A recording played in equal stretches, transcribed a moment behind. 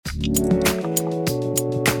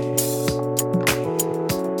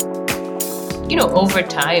Over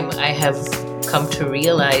time, I have come to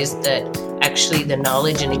realize that actually the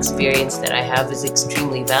knowledge and experience that I have is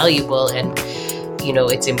extremely valuable, and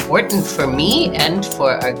it's important for me and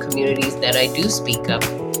for our communities that I do speak of.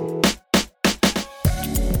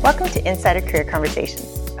 Welcome to Insider Career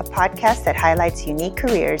Conversations, a podcast that highlights unique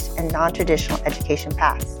careers and non-traditional education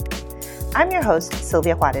paths. I'm your host,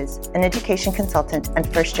 Sylvia Juarez, an education consultant and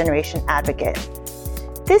first-generation advocate.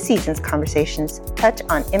 This season's conversations touch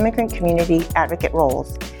on immigrant community advocate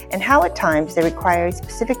roles and how at times they require a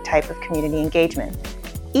specific type of community engagement.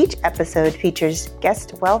 Each episode features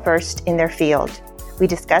guests well-versed in their field. We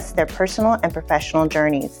discuss their personal and professional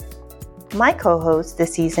journeys. My co-host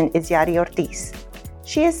this season is Yari Ortiz.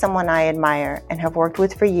 She is someone I admire and have worked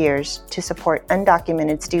with for years to support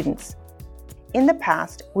undocumented students. In the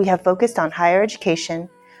past, we have focused on higher education,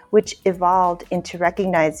 which evolved into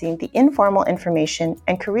recognizing the informal information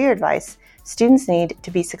and career advice students need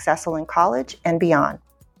to be successful in college and beyond.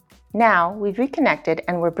 Now, we've reconnected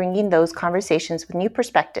and we're bringing those conversations with new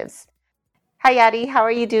perspectives. Hi, Yadi. How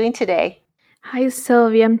are you doing today? Hi,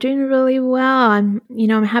 Sylvia. I'm doing really well. I'm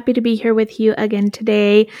happy to be here with you again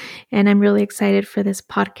today, and I'm really excited for this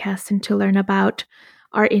podcast and to learn about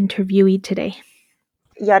our interviewee today.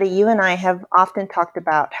 Yadi, you and I have often talked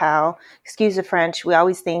about how, excuse the French, we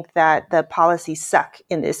always think that the policies suck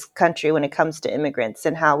in this country when it comes to immigrants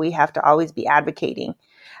and how we have to always be advocating.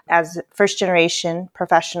 As first generation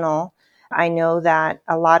professional, I know that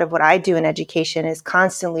a lot of what I do in education is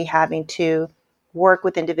constantly having to work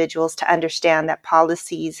with individuals to understand that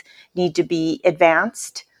policies need to be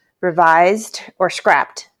advanced, revised, or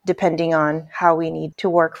scrapped, depending on how we need to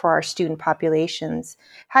work for our student populations.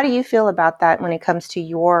 How do you feel about that when it comes to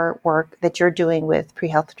your work that you're doing with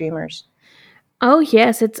Pre-Health Dreamers? Oh,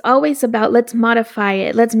 yes. It's always about let's modify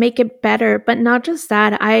it. Let's make it better. But not just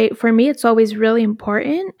that. For me, it's always really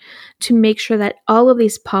important to make sure that all of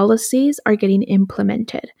these policies are getting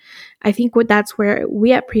implemented. I think that's where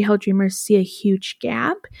we at Pre-Health Dreamers see a huge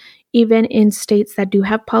gap, even in states that do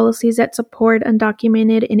have policies that support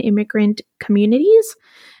undocumented and immigrant communities.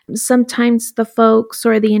 Sometimes the folks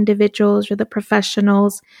or the individuals or the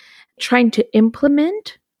professionals trying to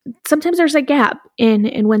implement, sometimes there's a gap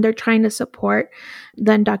in when they're trying to support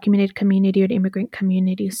the undocumented community or the immigrant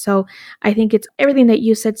community. So I think it's everything that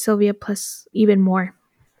you said, Sylvia, plus even more.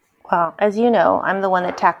 Well, as you know, I'm the one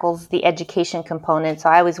that tackles the education component. So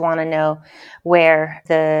I always want to know where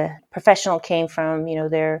the professional came from,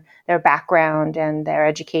 their background and their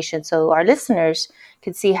education. So our listeners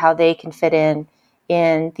can see how they can fit in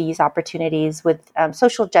these opportunities with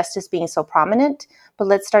social justice being so prominent. But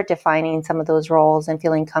let's start defining some of those roles and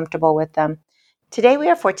feeling comfortable with them. Today, we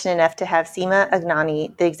are fortunate enough to have Seema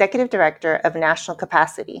Agnani, the Executive Director of National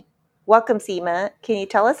Capacity. Welcome, Seema. Can you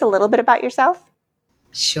tell us a little bit about yourself?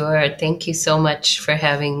 Sure. Thank you so much for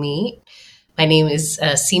having me. My name is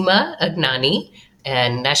Seema Agnani,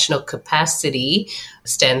 and National Capacity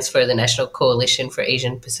stands for the National Coalition for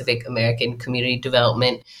Asian Pacific American Community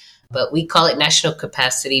Development. But we call it National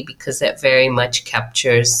Capacity because that very much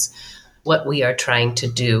captures what we are trying to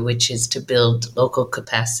do, which is to build local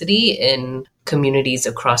capacity in communities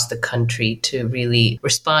across the country to really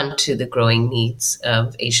respond to the growing needs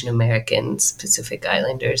of Asian Americans, Pacific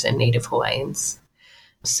Islanders, and Native Hawaiians.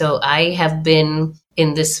 So I have been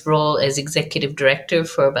in this role as executive director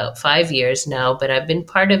for about 5 years now, but I've been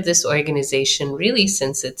part of this organization really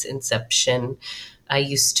since its inception. I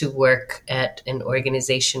used to work at an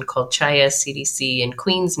organization called CHAYA CDC in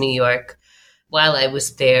Queens, New York. While I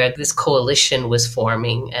was there, this coalition was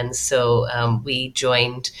forming. And so we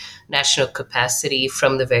joined National Capacity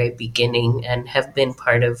from the very beginning and have been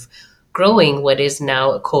part of growing what is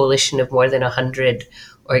now a coalition of more than 100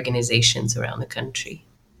 organizations around the country.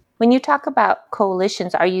 When you talk about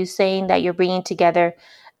coalitions, are you saying that you're bringing together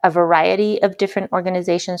a variety of different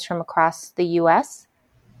organizations from across the U.S.?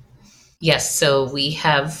 Yes, so we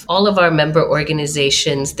have all of our member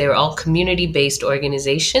organizations. They're all community-based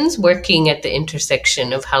organizations working at the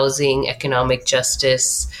intersection of housing, economic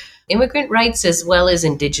justice, immigrant rights, as well as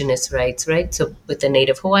Indigenous rights, right? So with the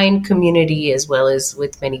Native Hawaiian community, as well as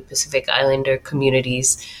with many Pacific Islander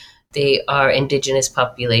communities, they are Indigenous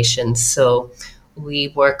populations. So we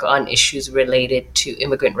work on issues related to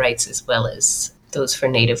immigrant rights as well as those for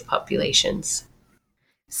Native populations.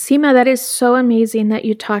 Seema, that is so amazing that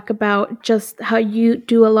you talk about just how you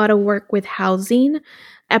do a lot of work with housing.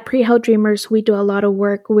 At Pre-Health Dreamers, we do a lot of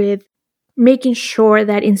work with making sure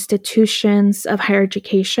that institutions of higher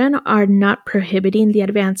education are not prohibiting the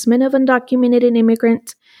advancement of undocumented and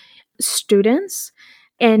immigrant students.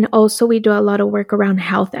 And also we do a lot of work around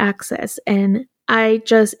health access. And I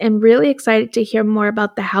just am really excited to hear more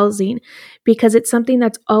about the housing because it's something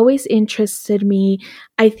that's always interested me.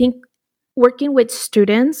 I think working with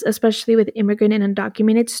students, especially with immigrant and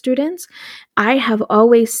undocumented students, I have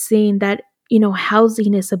always seen that,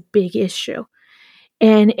 housing is a big issue.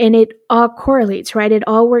 And it all correlates, right? It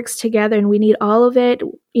all works together and we need all of it,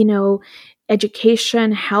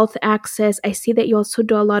 education, health access. I see that you also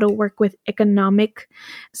do a lot of work with economic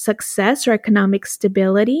success or economic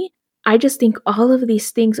stability. I just think all of these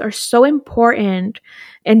things are so important.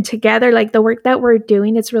 And together, like the work that we're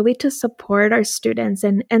doing, it's really to support our students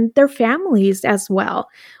and their families as well.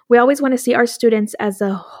 We always want to see our students as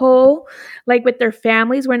a whole, like with their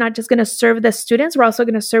families. We're not just going to serve the students, we're also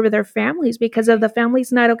going to serve their families, because if the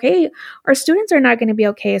family's not okay, our students are not going to be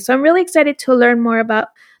okay. So I'm really excited to learn more about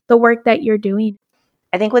the work that you're doing.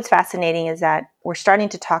 I think what's fascinating is that we're starting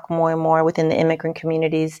to talk more and more within the immigrant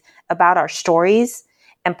communities about our stories.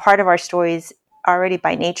 And part of our stories already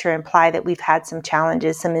by nature imply that we've had some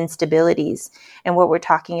challenges, some instabilities. And what we're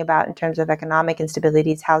talking about in terms of economic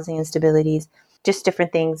instabilities, housing instabilities, just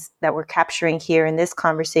different things that we're capturing here in this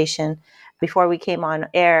conversation. Before we came on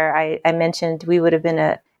air, I mentioned we would have been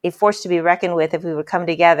a force to be reckoned with if we would come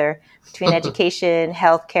together between education,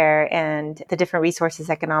 healthcare, and the different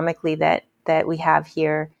resources economically that we have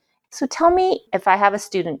here. So tell me, if I have a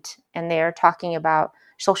student and they're talking about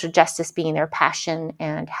social justice being their passion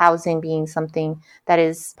and housing being something that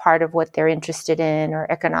is part of what they're interested in, or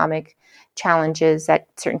economic challenges that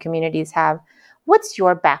certain communities have, what's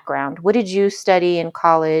your background? What did you study in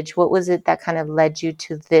college? What was it that kind of led you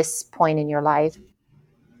to this point in your life?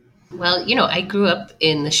 Well, I grew up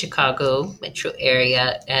in the Chicago metro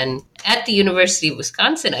area, and at the University of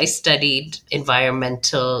Wisconsin, I studied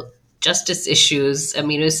environmental justice issues. I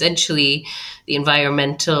mean, essentially, the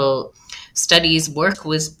environmental studies work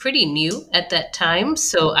was pretty new at that time.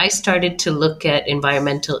 So I started to look at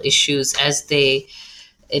environmental issues as they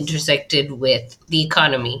intersected with the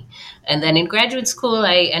economy. And then in graduate school,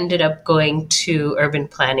 I ended up going to urban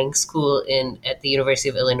planning school at the University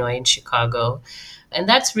of Illinois in Chicago. And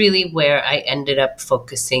that's really where I ended up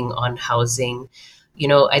focusing on housing.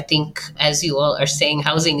 I think, as you all are saying,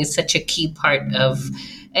 housing is such a key part of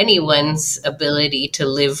anyone's ability to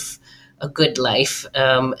live a good life.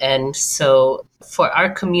 And so for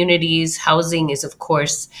our communities, housing is, of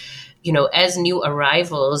course, as new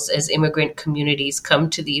arrivals, as immigrant communities come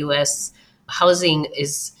to the U.S., housing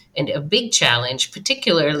is a big challenge,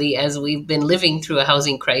 particularly as we've been living through a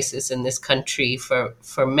housing crisis in this country for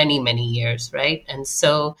many, many years, right? And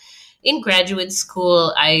so in graduate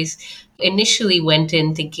school, I initially went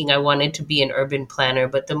in thinking I wanted to be an urban planner,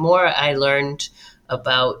 but the more I learned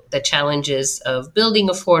about the challenges of building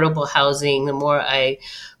affordable housing, the more I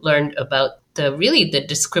learned about the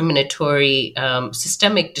discriminatory,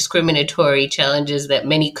 systemic discriminatory challenges that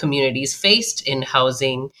many communities faced in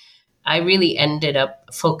housing. I really ended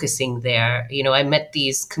up focusing there. I met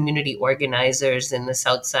these community organizers in the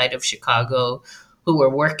south side of Chicago who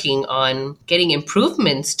were working on getting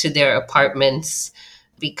improvements to their apartments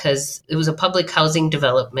because it was a public housing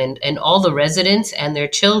development, and all the residents and their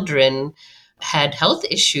children had health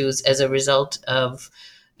issues as a result of,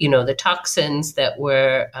 the toxins that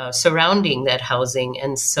were surrounding that housing.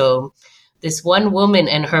 And so this one woman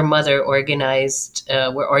and her mother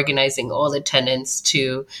were organizing all the tenants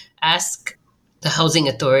to ask the housing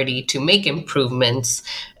authority to make improvements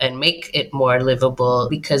and make it more livable,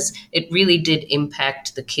 because it really did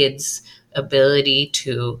impact the kids' ability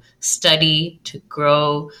to study, to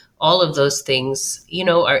grow. All of those things,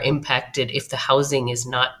 are impacted if the housing is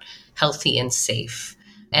not healthy and safe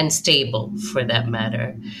and stable, for that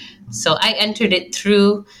matter. So I entered it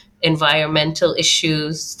through environmental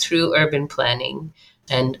issues, through urban planning,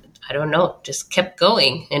 and I don't know, just kept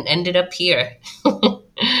going and ended up here.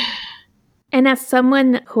 And as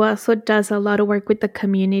someone who also does a lot of work with the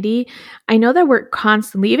community, I know that we're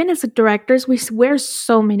constantly, even as directors, we wear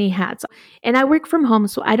so many hats. And I work from home,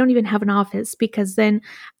 so I don't even have an office, because then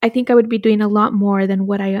I think I would be doing a lot more than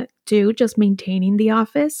what I do, just maintaining the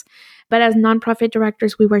office. But as nonprofit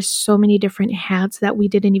directors, we wear so many different hats that we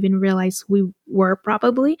didn't even realize we were,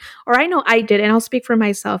 probably. Or I know I did, and I'll speak for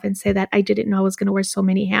myself and say that I didn't know I was going to wear so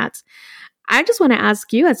many hats. I just want to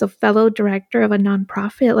ask you, as a fellow director of a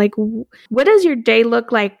nonprofit, like, what does your day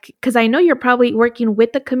look like? Because I know you're probably working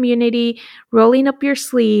with the community, rolling up your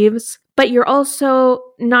sleeves, but you're also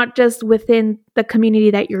not just within the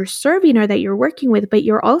community that you're serving or that you're working with, but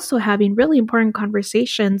you're also having really important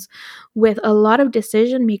conversations with a lot of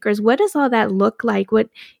decision makers. What does all that look like? What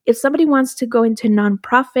if somebody wants to go into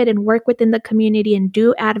nonprofit and work within the community and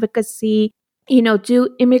do advocacy?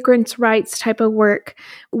 do immigrants' rights type of work,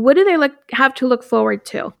 what do they have to look forward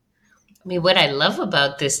to? I mean, what I love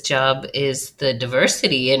about this job is the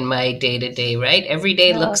diversity in my day to day, right? Every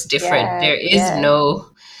day Oh, looks different. yes, There is yes. no,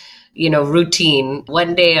 routine.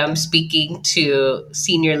 One day I'm speaking to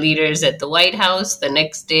senior leaders at the White House. The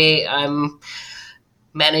next day I'm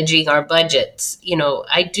managing our budgets.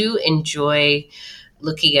 I do enjoy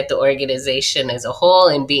looking at the organization as a whole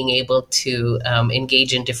and being able to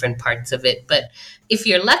engage in different parts of it. But if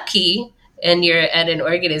you're lucky and you're at an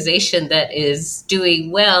organization that is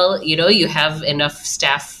doing well, you have enough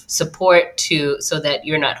staff support so that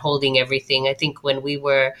you're not holding everything. I think when we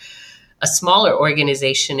were a smaller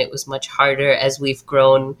organization, it was much harder. As we've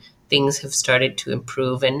grown, things have started to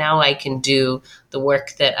improve. And now I can do the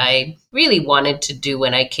work that I really wanted to do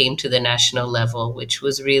when I came to the national level, which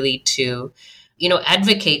was really to,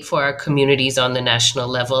 advocate for our communities on the national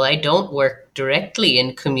level. I don't work directly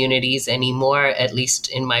in communities anymore, at least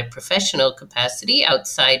in my professional capacity,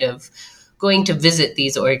 outside of going to visit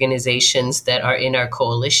these organizations that are in our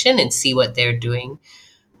coalition and see what they're doing.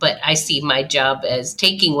 But I see my job as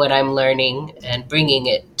taking what I'm learning and bringing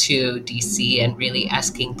it to DC and really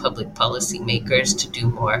asking public policy makers to do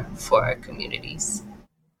more for our communities.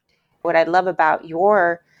 What I love about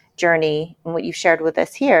your journey and what you've shared with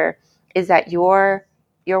us here is that your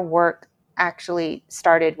work actually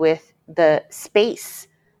started with the space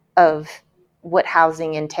of what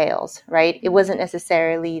housing entails, right? It wasn't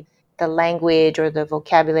necessarily the language or the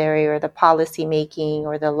vocabulary or the policy making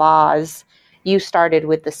or the laws. You started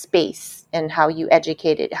with the space and how you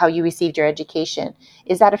received your education.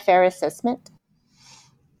 Is that a fair assessment?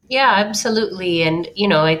 Yeah, absolutely. And,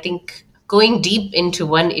 I think going deep into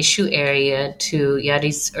one issue area, to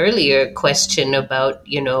Yari's earlier question about,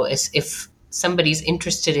 as if somebody's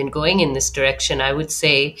interested in going in this direction, I would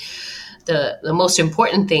say the most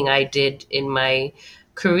important thing I did in my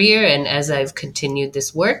career and as I've continued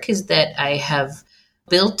this work is that I have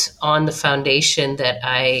built on the foundation that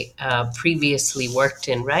I previously worked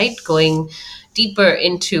in, right? Going deeper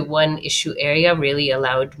into one issue area really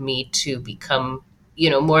allowed me to become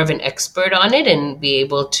more of an expert on it and be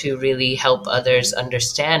able to really help others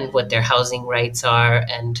understand what their housing rights are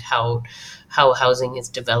and how housing is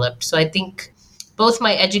developed. So I think both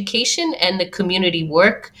my education and the community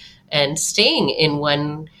work and staying in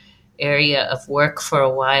one area of work for a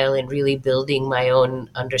while and really building my own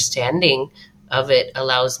understanding of it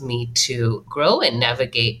allows me to grow and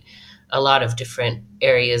navigate a lot of different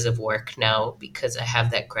areas of work now because I have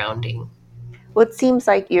that grounding. Well, it seems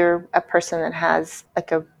like you're a person that has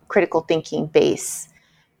like a critical thinking base.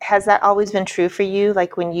 Has that always been true for you?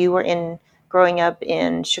 Like when you were growing up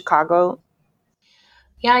in Chicago?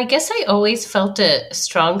 Yeah, I guess I always felt a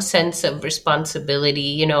strong sense of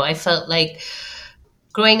responsibility. I felt like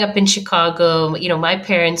growing up in Chicago, my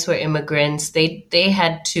parents were immigrants. They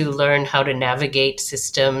had to learn how to navigate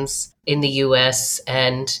systems in the US.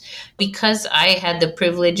 And because I had the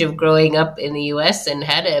privilege of growing up in the US and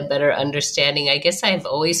had a better understanding, I guess I've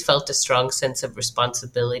always felt a strong sense of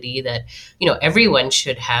responsibility that, everyone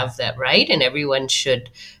should have that right and everyone should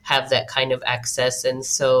have that kind of access. And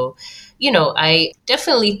so, I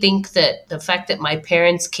definitely think that the fact that my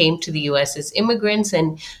parents came to the US as immigrants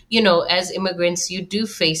and, as immigrants, you do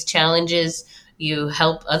face challenges. You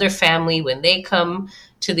help other family when they come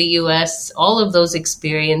to the US, all of those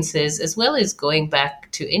experiences, as well as going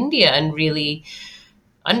back to India and really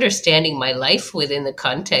understanding my life within the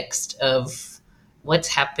context of what's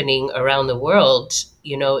happening around the world,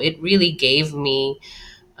 it really gave me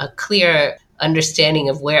a clear understanding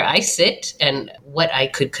of where I sit and what I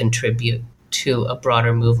could contribute to a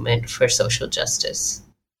broader movement for social justice.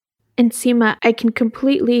 And Seema, I can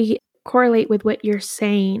completely correlate with what you're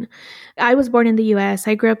saying. I was born in the US.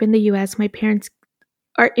 I grew up in the US. My parents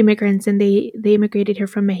are immigrants and they immigrated here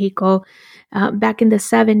from Mexico back in the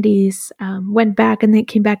 70s, went back and then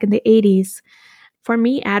came back in the 80s. For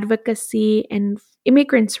me, advocacy and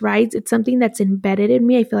immigrants' rights, it's something that's embedded in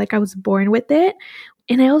me. I feel like I was born with it.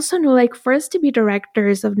 And I also know, like, for us to be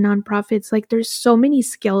directors of nonprofits, like, there's so many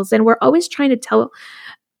skills, and we're always trying to tell.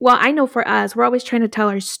 Well, I know for us, we're always trying to tell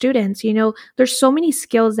our students, there's so many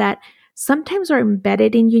skills that sometimes are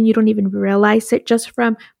embedded in you and you don't even realize it just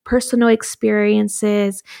from personal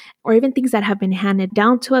experiences or even things that have been handed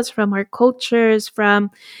down to us from our cultures,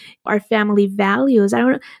 from our family values. I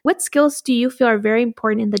don't know. What skills do you feel are very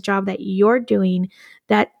important in the job that you're doing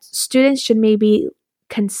that students should maybe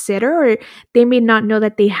consider, or they may not know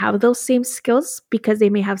that they have those same skills because they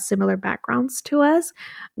may have similar backgrounds to us?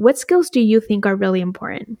 What skills do you think are really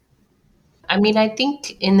important? I mean, I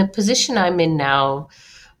think in the position I'm in now,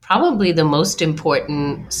 probably the most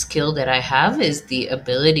important skill that I have is the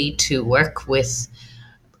ability to work with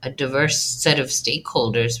a diverse set of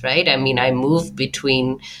stakeholders, right? I mean, I move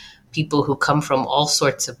between people who come from all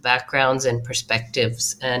sorts of backgrounds and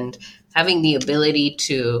perspectives, and having the ability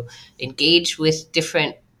to engage with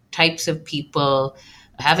different types of people,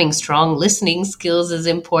 having strong listening skills is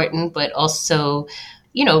important, but also,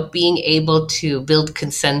 being able to build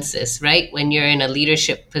consensus, right? When you're in a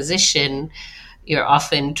leadership position, you're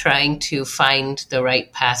often trying to find the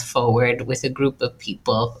right path forward with a group of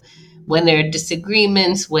people. When there are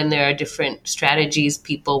disagreements, when there are different strategies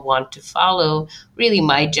people want to follow, really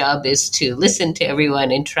my job is to listen to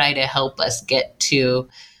everyone and try to help us get to,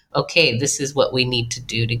 okay, this is what we need to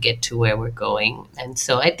do to get to where we're going. And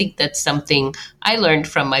so I think that's something I learned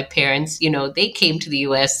from my parents. They came to the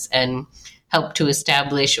US and helped to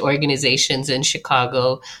establish organizations in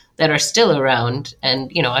Chicago that are still around.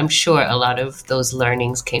 And, I'm sure a lot of those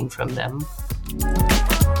learnings came from them.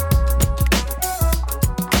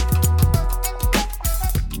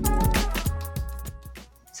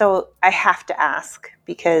 So I have to ask,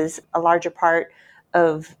 because a larger part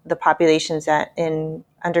of the populations that in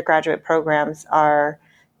undergraduate programs are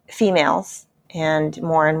females, and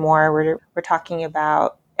more we're talking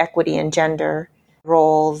about equity and gender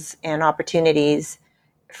roles and opportunities.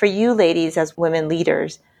 For you ladies as women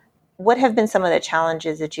leaders, what have been some of the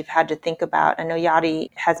challenges that you've had to think about? I know Yadi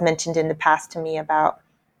has mentioned in the past to me about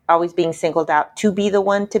always being singled out to be the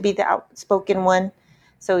one, to be the outspoken one.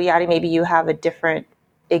 So Yadi, maybe you have a different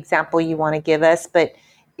example you want to give us, but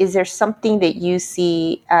is there something that you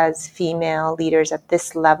see as female leaders at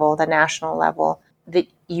this level, the national level, that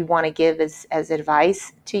you want to give as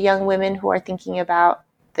advice to young women who are thinking about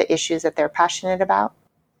the issues that they're passionate about?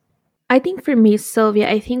 I think for me, Sylvia,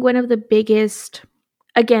 I think one of the biggest,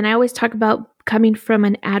 again, I always talk about coming from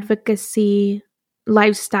an advocacy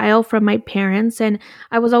lifestyle from my parents, and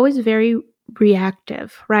I was always very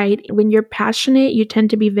reactive, right? When you're passionate, you tend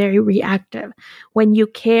to be very reactive. When you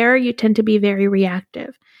care, you tend to be very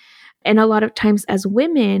reactive. And a lot of times as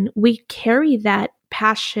women, we carry that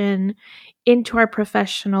passion into our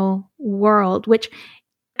professional world, which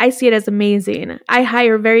I see it as amazing. I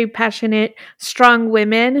hire very passionate, strong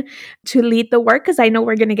women to lead the work because I know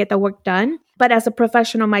we're going to get the work done. But as a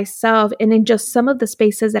professional myself, and in just some of the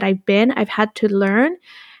spaces that I've been, I've had to learn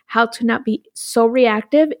how to not be so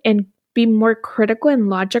reactive and be more critical and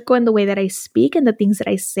logical in the way that I speak and the things that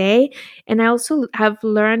I say. And I also have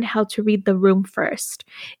learned how to read the room first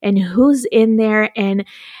and who's in there and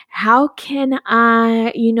how can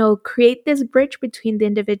I, create this bridge between the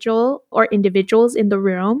individual or individuals in the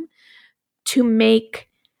room to make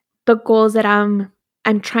the goals that I'm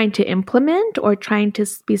trying to implement or trying to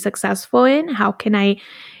be successful in. How can I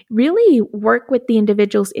really work with the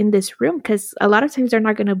individuals in this room? Because a lot of times they're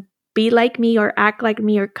not going to be like me or act like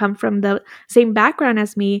me or come from the same background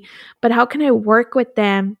as me, but how can I work with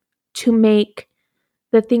them to make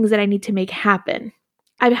the things that I need to make happen?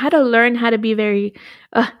 I've had to learn how to be very,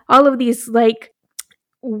 all of these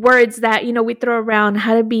words that, we throw around,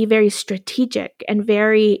 how to be very strategic and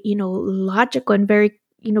very, logical and very,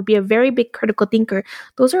 be a very big critical thinker.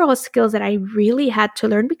 Those are all skills that I really had to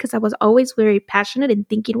learn because I was always very passionate and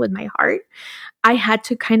thinking with my heart. I had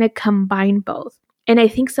to kind of combine both. And I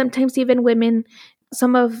think sometimes even women,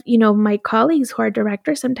 some of, my colleagues who are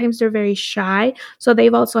directors, sometimes they're very shy. So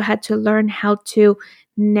they've also had to learn how to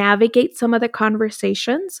navigate some of the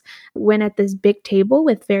conversations when at this big table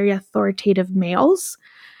with very authoritative males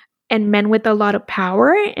and men with a lot of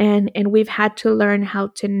power. And we've had to learn how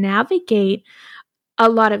to navigate a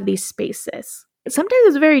lot of these spaces. Sometimes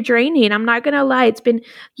it's very draining. I'm not going to lie.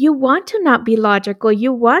 You want to not be logical.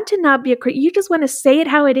 You want to not be you just want to say it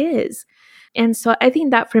how it is. And so I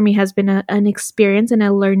think that for me has been an experience and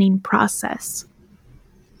a learning process.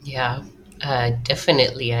 Yeah,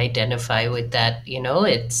 definitely identify with that.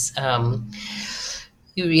 It's,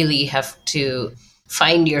 you really have to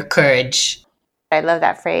find your courage. I love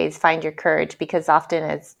that phrase, find your courage, because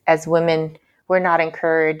often as women, we're not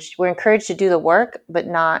encouraged. We're encouraged to do the work, but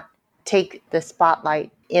not take the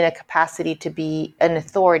spotlight in a capacity to be an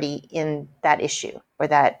authority in that issue or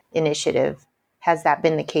that initiative. Has that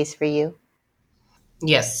been the case for you?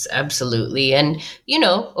 Yes, absolutely. And,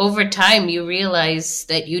 over time, you realize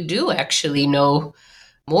that you do actually know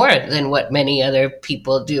more than what many other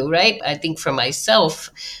people do, right? I think for myself,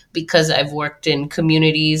 because I've worked in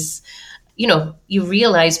communities, you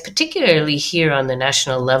realize, particularly here on the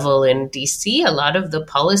national level in DC, a lot of the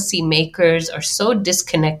policymakers are so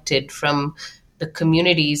disconnected from the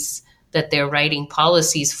communities that they're writing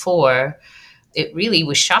policies for. It really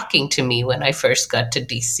was shocking to me when I first got to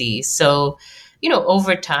DC. So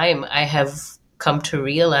over time, I have come to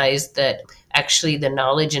realize that actually the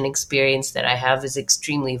knowledge and experience that I have is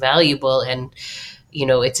extremely valuable. And,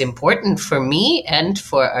 it's important for me and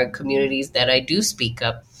for our communities that I do speak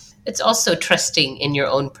up. It's also trusting in your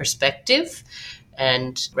own perspective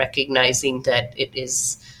and recognizing that it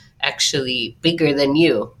is actually bigger than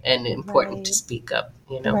you and important to speak up.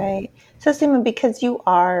 Right. So, Seema, because you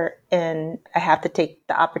are in, I have to take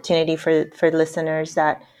the opportunity for listeners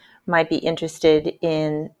that might be interested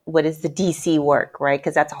in what is the DC work, right?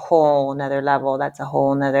 Because that's a whole nother level. That's a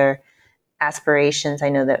whole nother aspirations. I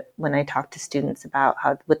know that when I talk to students about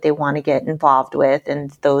what they want to get involved with,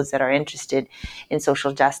 and those that are interested in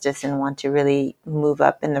social justice and want to really move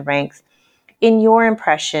up in the ranks, in your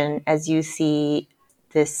impression, as you see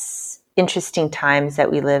this interesting times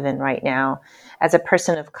that we live in right now, as a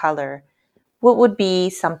person of color, what would be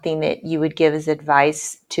something that you would give as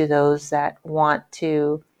advice to those that want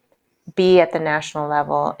to be at the national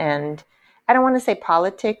level? And I don't want to say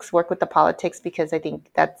politics, work with the politics, because I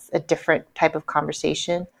think that's a different type of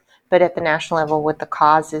conversation. But at the national level, with the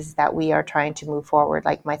causes that we are trying to move forward,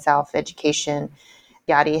 like myself, education,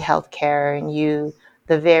 Yadi, healthcare, and you,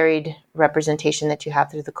 the varied representation that you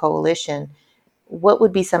have through the coalition, what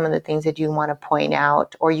would be some of the things that you want to point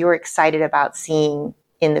out or you're excited about seeing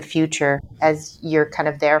in the future as you're kind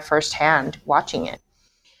of there firsthand watching it?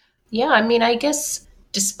 Yeah, I guess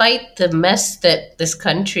despite the mess that this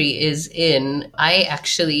country is in, I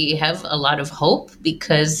actually have a lot of hope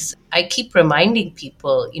because I keep reminding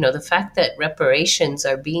people, the fact that reparations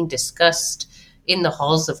are being discussed in the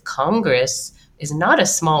halls of Congress is not a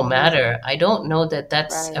small matter. I don't know that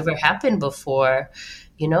that's ever happened before,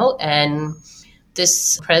 and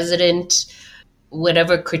this president,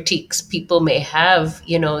 whatever critiques people may have,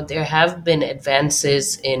 there have been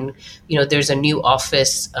advances in, there's a new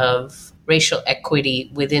office of racial equity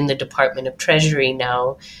within the Department of Treasury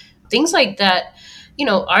now. Things like that,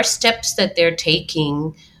 are steps that they're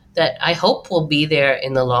taking that I hope will be there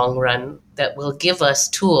in the long run, that will give us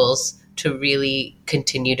tools to really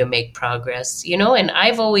continue to make progress, and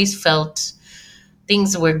I've always felt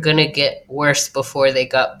things were going to get worse before they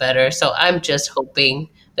got better. So I'm just hoping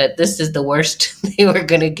that this is the worst they were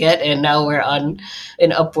going to get, and now we're on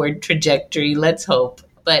an upward trajectory. Let's hope.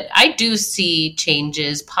 But I do see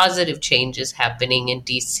changes, positive changes happening in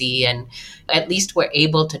DC, and at least we're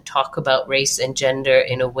able to talk about race and gender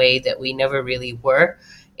in a way that we never really were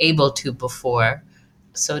able to before.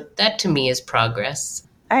 So that to me is progress.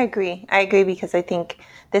 I agree because I think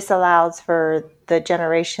this allows for the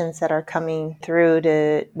generations that are coming through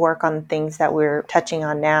to work on things that we're touching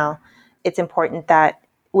on now. It's important that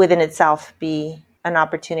within itself be an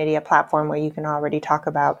opportunity, a platform where you can already talk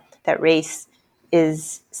about that race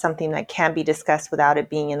is something that can be discussed without it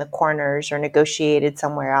being in the corners or negotiated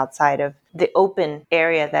somewhere outside of the open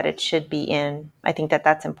area that it should be in. I think that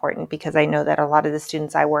that's important because I know that a lot of the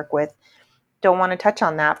students I work with don't want to touch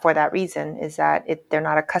on that for that reason, is that they're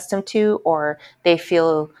not accustomed to, or they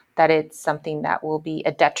feel that it's something that will be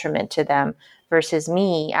a detriment to them, versus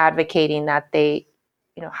me advocating that they,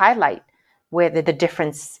 highlight where the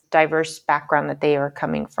difference, diverse background that they are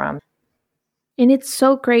coming from. And it's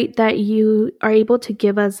so great that you are able to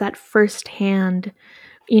give us that firsthand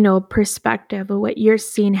perspective of what you're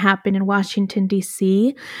seeing happen in Washington,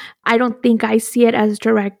 D.C. I don't think I see it as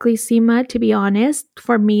directly, Seema, to be honest.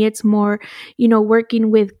 For me, it's more, working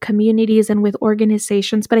with communities and with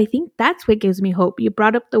organizations. But I think that's what gives me hope. You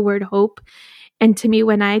brought up the word hope. And to me,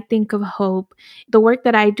 when I think of hope, the work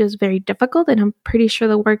that I do is very difficult. And I'm pretty sure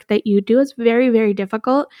the work that you do is very, very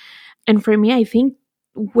difficult. And for me, I think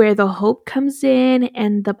where the hope comes in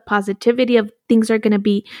and the positivity of things are going to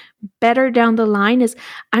be better down the line is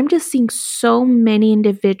I'm just seeing so many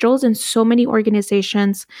individuals and so many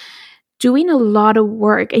organizations doing a lot of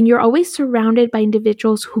work. And you're always surrounded by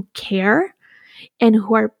individuals who care and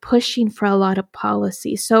who are pushing for a lot of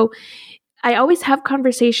policy. So I always have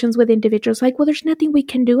conversations with individuals like, well, there's nothing we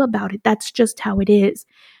can do about it. That's just how it is.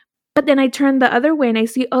 But then I turn the other way and I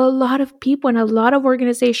see a lot of people and a lot of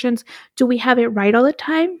organizations. Do we have it right all the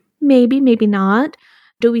time? Maybe, maybe not.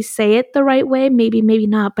 Do we say it the right way? Maybe, maybe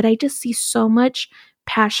not. But I just see so much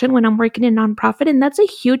passion when I'm working in nonprofit. And that's a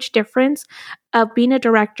huge difference of being a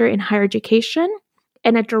director in higher education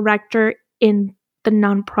and a director in the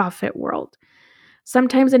nonprofit world.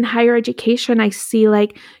 Sometimes in higher education, I see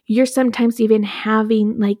you're sometimes even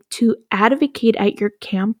having to advocate at your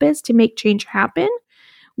campus to make change happen,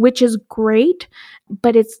 which is great,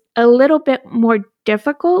 but it's a little bit more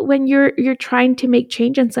difficult when you're trying to make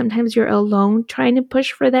change, and sometimes you're alone trying to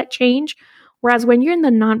push for that change, Whereas when you're in the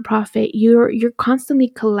nonprofit, you're constantly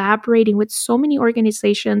collaborating with so many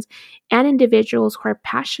organizations and individuals who are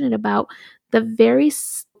passionate about the very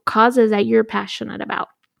causes that you're passionate about.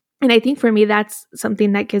 And I think for me, that's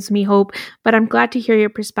something that gives me hope. But I'm glad to hear your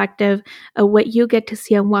perspective of what you get to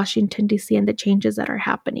see in Washington, D.C. and the changes that are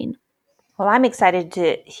happening. Well, I'm excited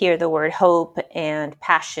to hear the word hope and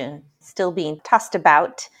passion still being tossed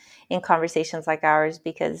about in conversations like ours,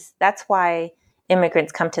 because that's why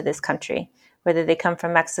immigrants come to this country, whether they come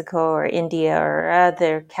from Mexico or India or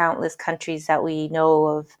other countless countries that we know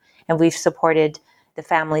of, and we've supported the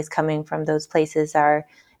families coming from those places, are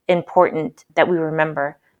important that we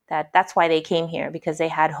remember that that's why they came here, because they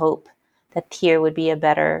had hope that here would be a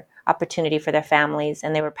better opportunity for their families.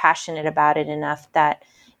 And they were passionate about it enough that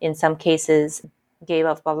in some cases gave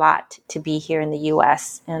up a lot to be here in the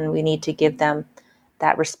U.S. And we need to give them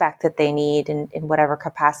that respect that they need in whatever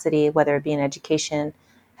capacity, whether it be in education,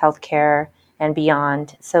 healthcare, and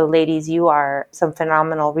beyond. So ladies, you are some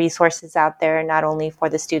phenomenal resources out there, not only for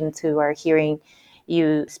the students who are hearing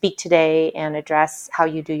you speak today and address how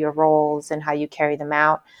you do your roles and how you carry them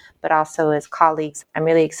out, but also as colleagues. I'm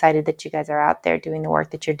really excited that you guys are out there doing the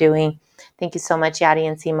work that you're doing. Thank you so much, Yadi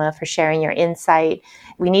and Seema, for sharing your insight.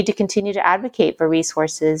 We need to continue to advocate for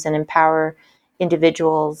resources and empower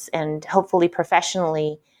individuals and hopefully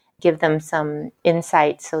professionally give them some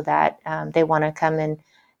insight so that they want to come and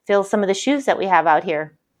fill some of the shoes that we have out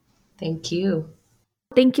here. Thank you.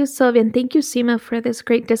 Thank you, Sylvia, and thank you, Seema, for this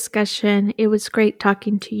great discussion. It was great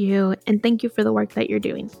talking to you, and thank you for the work that you're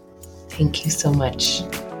doing. Thank you so much.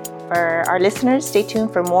 For our listeners, stay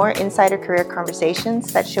tuned for more insider career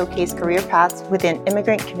conversations that showcase career paths within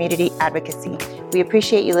immigrant community advocacy. We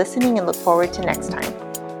appreciate you listening and look forward to next time.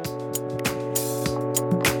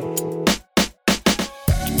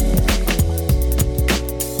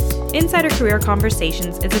 Insider Career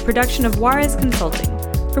Conversations is a production of Juarez Consulting.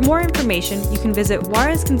 For more information, you can visit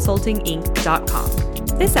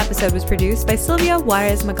juarezconsultinginc.com. This episode was produced by Sylvia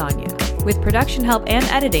Juarez Magana, with production help and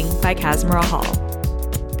editing by Kazmira Hall.